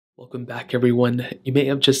Welcome back everyone. You may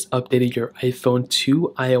have just updated your iPhone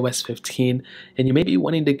to iOS 15 and you may be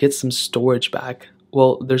wanting to get some storage back.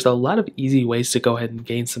 Well, there's a lot of easy ways to go ahead and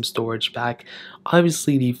gain some storage back.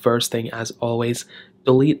 Obviously, the first thing, as always,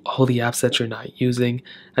 delete all the apps that you're not using.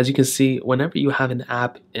 As you can see, whenever you have an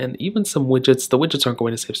app and even some widgets, the widgets aren't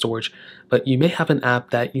going to save storage, but you may have an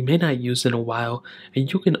app that you may not use in a while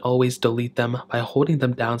and you can always delete them by holding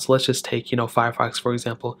them down. So let's just take, Firefox for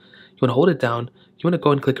example. You want to hold it down. You want to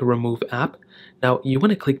go and click a remove app. Now you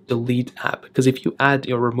want to click delete app because if you add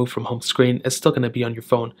your remove from home screen, it's still going to be on your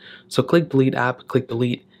phone. So click delete app, click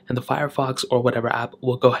delete, and the Firefox or whatever app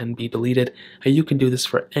will go ahead and be deleted. And you can do this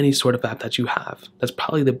for any sort of app that you have. That's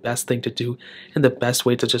probably the best thing to do and the best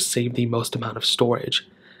way to just save the most amount of storage.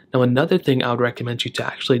 Now another thing I would recommend you to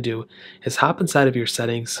actually do is hop inside of your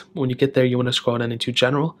settings. When you get there, you want to scroll down into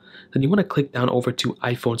general, then you want to click down over to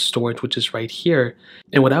iPhone storage, which is right here.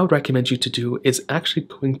 And what I would recommend you to do is actually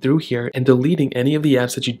going through here and deleting any of the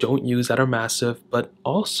apps that you don't use that are massive, but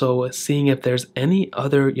also seeing if there's any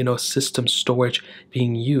other, system storage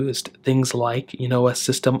being used. Things like, a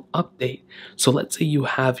system update. So let's say you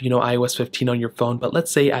have, iOS 15 on your phone, but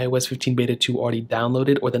let's say iOS 15 beta 2 already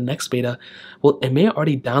downloaded or the next beta, well, it may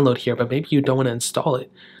already download here, but maybe you don't want to install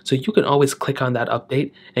it. So you can always click on that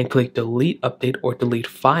update and click delete update or delete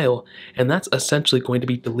file, and that's essentially going to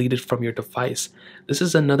be deleted from your device. This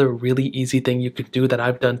is another really easy thing you could do that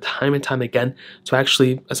I've done time and time again to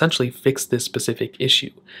actually essentially fix this specific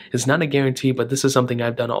issue. It's not a guarantee, but this is something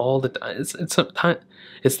I've done all the time.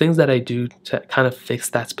 It's things that I do to kind of fix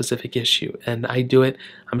that specific issue, and I do it,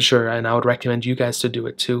 I'm sure, and I would recommend you guys to do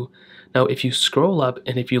it too. Now, if you scroll up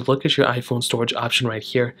and if you look at your iPhone storage option right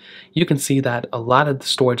here, you can see that a lot of the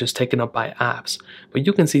storage is taken up by apps, but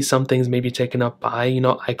you can see some things may be taken up by,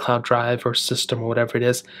 iCloud Drive or System or whatever it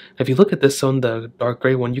is. If you look at this on the dark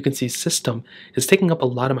gray one, you can see System is taking up a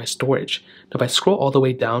lot of my storage. Now, if I scroll all the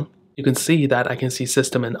way down, you can see that I can see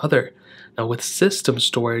System and Other. Now with system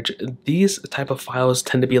storage, these type of files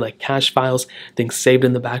tend to be like cache files, things saved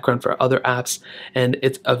in the background for other apps, and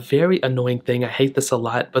it's a very annoying thing. I hate this a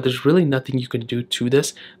lot, but there's really nothing you can do to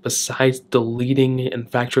this besides deleting and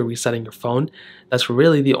factory resetting your phone. That's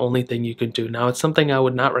really the only thing you can do. Now it's something I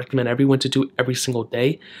would not recommend everyone to do every single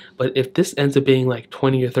day, but if this ends up being like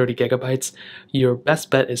 20 or 30 gigabytes, your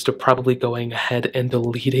best bet is to probably going ahead and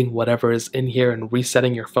deleting whatever is in here and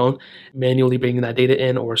resetting your phone, manually bringing that data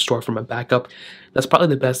in or store from a backup. That's probably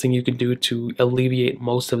the best thing you can do to alleviate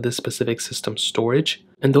most of this specific system storage.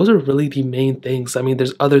 And those are really the main things. I mean,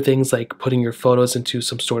 there's other things like putting your photos into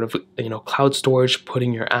some sort of, cloud storage,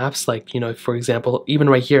 putting your apps, like, for example, even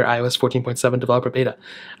right here, iOS 14.7 developer beta.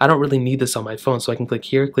 I don't really need this on my phone, so I can click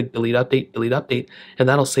here, click delete update, and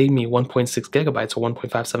that'll save me 1.6 gigabytes or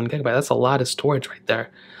 1.57 gigabytes. That's a lot of storage right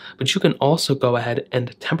there. But you can also go ahead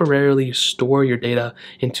and temporarily store your data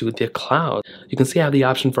into the cloud. You can see I have the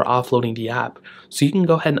option for offloading the app. So you can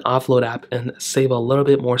go ahead and offload app and save a little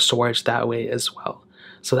bit more storage that way as well.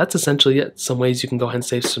 So that's essentially it. Some ways you can go ahead and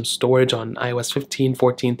save some storage on iOS 15,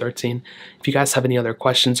 14, 13. If you guys have any other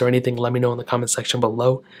questions or anything, let me know in the comment section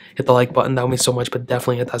below. Hit the like button, that would mean so much, but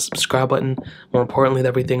definitely hit that subscribe button. More importantly than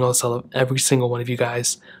everything else, I love every single one of you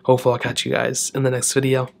guys. Hopefully I'll catch you guys in the next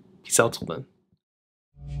video. Peace out till then.